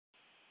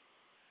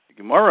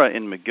Gemara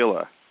in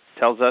Megillah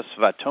tells us,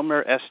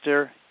 Vatomer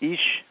Esther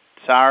ish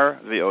tsar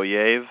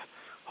v'oyev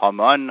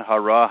Haman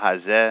hara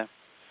hazeh.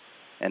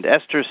 And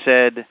Esther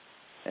said,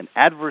 an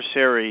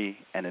adversary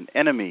and an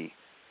enemy,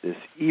 this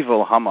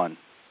evil Haman.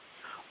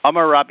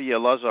 Amar Rabbi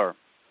Elazar,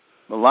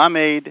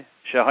 Melamed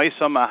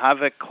shehaisa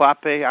mahave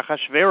klape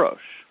Achashverosh,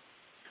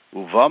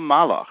 uva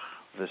malach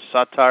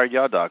v'satar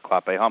yada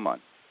klape Haman.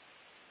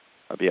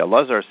 Rabbi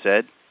Elazar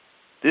said,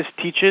 this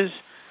teaches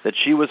that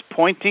she was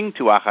pointing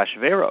to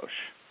Achashverosh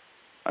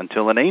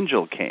until an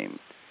angel came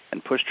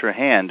and pushed her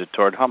hand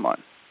toward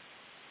Haman.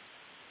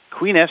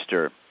 Queen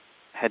Esther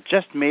had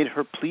just made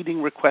her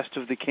pleading request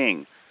of the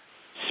king,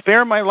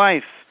 spare my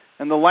life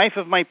and the life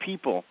of my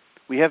people.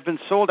 We have been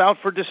sold out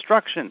for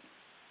destruction.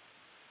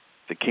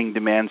 The king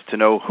demands to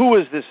know, who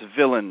is this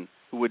villain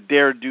who would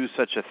dare do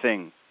such a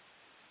thing?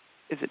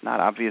 Is it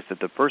not obvious that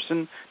the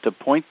person to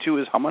point to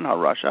is Haman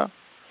HaRasha?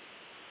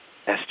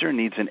 Esther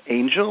needs an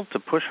angel to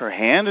push her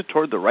hand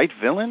toward the right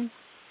villain?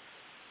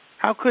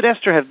 How could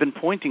Esther have been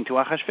pointing to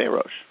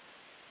Achashverosh?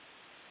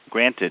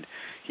 Granted,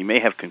 he may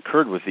have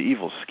concurred with the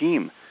evil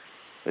scheme,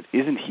 but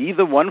isn't he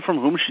the one from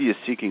whom she is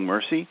seeking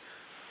mercy?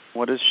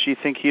 What does she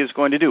think he is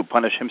going to do?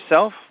 Punish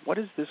himself? What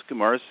is this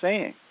Gemara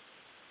saying?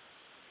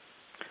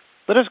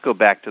 Let us go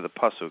back to the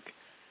pasuk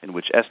in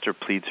which Esther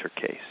pleads her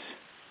case.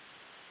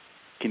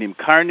 Kinim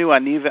karnu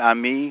ani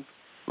ve'ami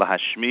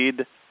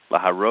lahashmid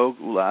laharog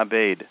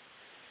ula'abed.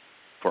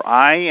 For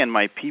I and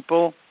my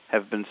people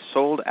have been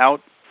sold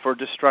out for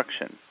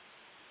destruction.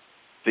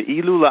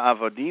 Ve'ilu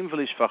la'avodim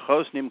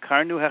v'lishvachos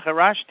nimkarnu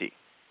hecharashti.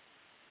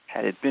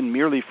 Had it been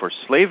merely for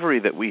slavery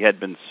that we had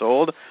been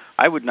sold,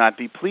 I would not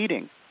be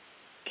pleading.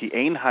 Ki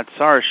ein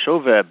hatzar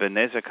shoveh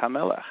benezek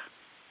hamelech.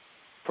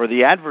 For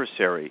the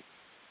adversary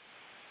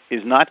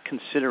is not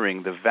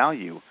considering the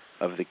value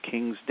of the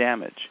king's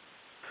damage.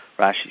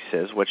 Rashi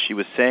says what she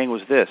was saying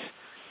was this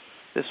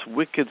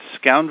wicked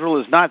scoundrel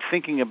is not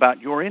thinking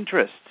about your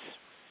interests.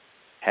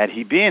 Had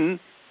he been,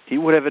 he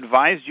would have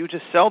advised you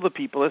to sell the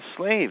people as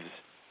slaves.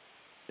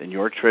 Then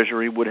your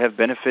treasury would have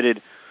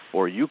benefited,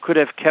 or you could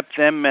have kept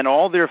them and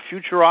all their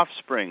future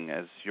offspring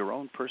as your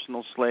own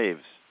personal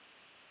slaves.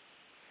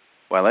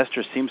 While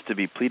Esther seems to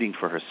be pleading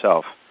for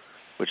herself,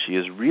 what she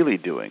is really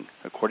doing,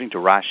 according to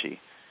Rashi,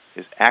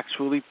 is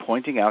actually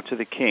pointing out to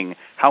the king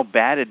how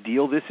bad a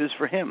deal this is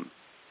for him.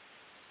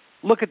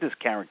 Look at this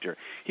character.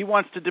 He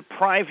wants to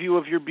deprive you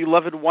of your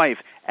beloved wife,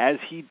 as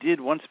he did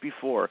once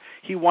before.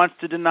 He wants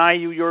to deny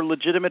you your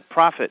legitimate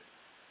profit.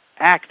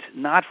 Act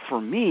not for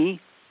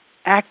me.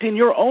 Act in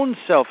your own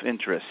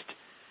self-interest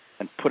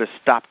and put a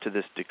stop to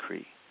this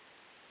decree.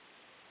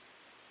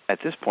 At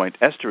this point,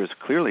 Esther is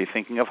clearly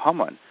thinking of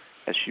Haman,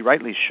 as she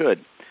rightly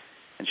should,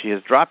 and she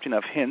has dropped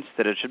enough hints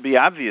that it should be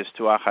obvious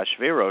to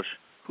Achashverosh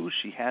who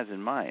she has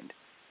in mind.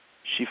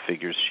 She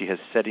figures she has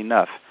said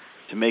enough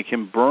to make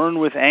him burn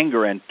with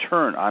anger and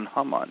turn on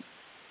Haman.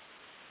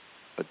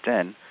 But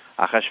then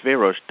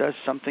Achashverosh does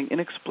something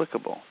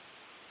inexplicable.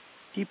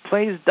 He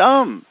plays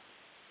dumb.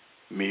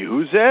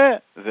 Mihuzeh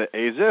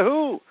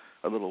ve'ezehu.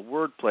 A little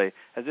wordplay,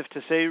 as if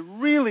to say,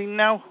 really,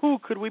 now who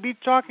could we be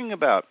talking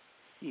about?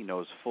 He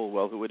knows full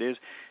well who it is,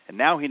 and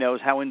now he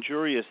knows how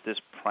injurious this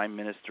prime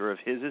minister of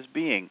his is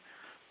being.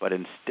 But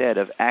instead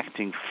of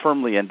acting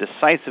firmly and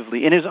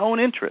decisively in his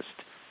own interest,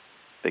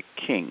 the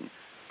king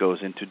goes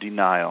into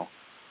denial.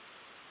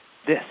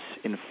 This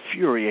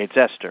infuriates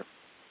Esther.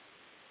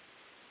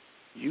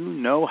 You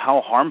know how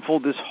harmful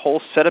this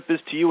whole setup is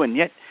to you, and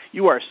yet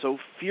you are so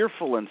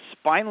fearful and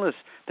spineless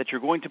that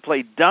you're going to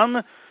play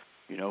dumb.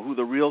 You know who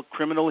the real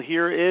criminal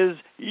here is?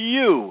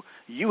 You.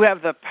 You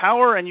have the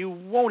power, and you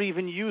won't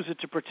even use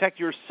it to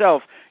protect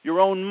yourself, your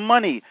own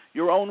money,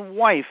 your own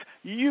wife.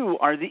 You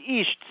are the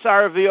Ish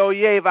Tsar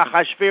V'Oyev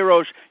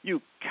Achashverosh,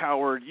 you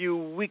coward, you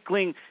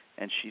weakling.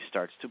 And she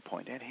starts to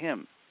point at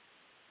him.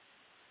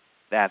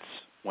 That's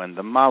when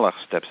the Malach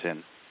steps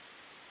in.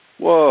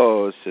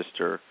 Whoa,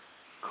 sister,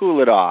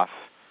 cool it off.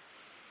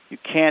 You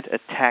can't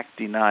attack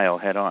denial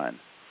head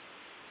on.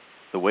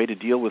 The way to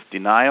deal with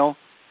denial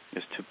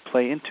is to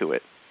play into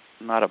it,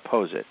 not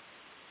oppose it.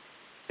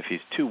 If he's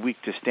too weak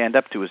to stand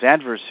up to his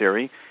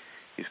adversary,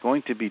 he's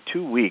going to be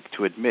too weak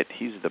to admit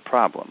he's the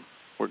problem.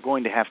 We're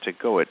going to have to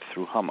go it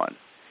through Haman.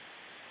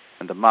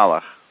 And the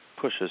Malach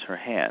pushes her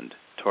hand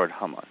toward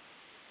Haman.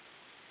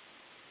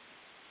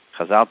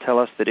 Chazal tell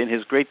us that in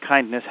his great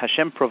kindness,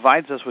 Hashem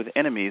provides us with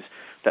enemies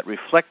that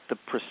reflect the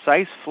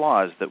precise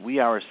flaws that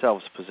we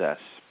ourselves possess.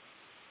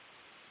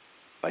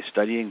 By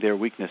studying their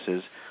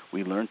weaknesses,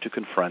 we learn to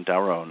confront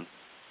our own.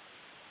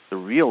 The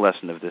real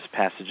lesson of this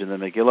passage in the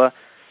Megillah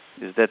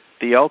is that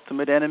the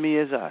ultimate enemy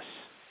is us.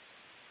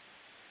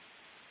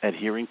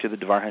 Adhering to the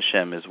Dvar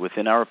Hashem is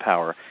within our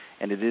power,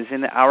 and it is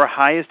in our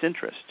highest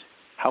interest.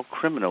 How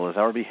criminal is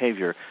our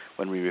behavior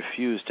when we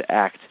refuse to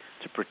act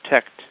to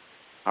protect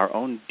our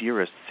own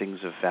dearest things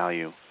of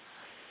value.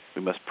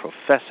 We must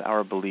profess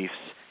our beliefs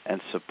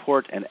and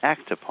support and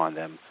act upon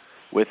them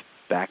with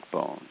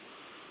backbone.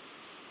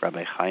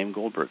 Rabbi Chaim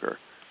Goldberger,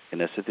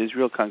 Knesset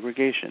Israel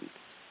Congregation,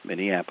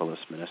 Minneapolis,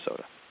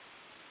 Minnesota.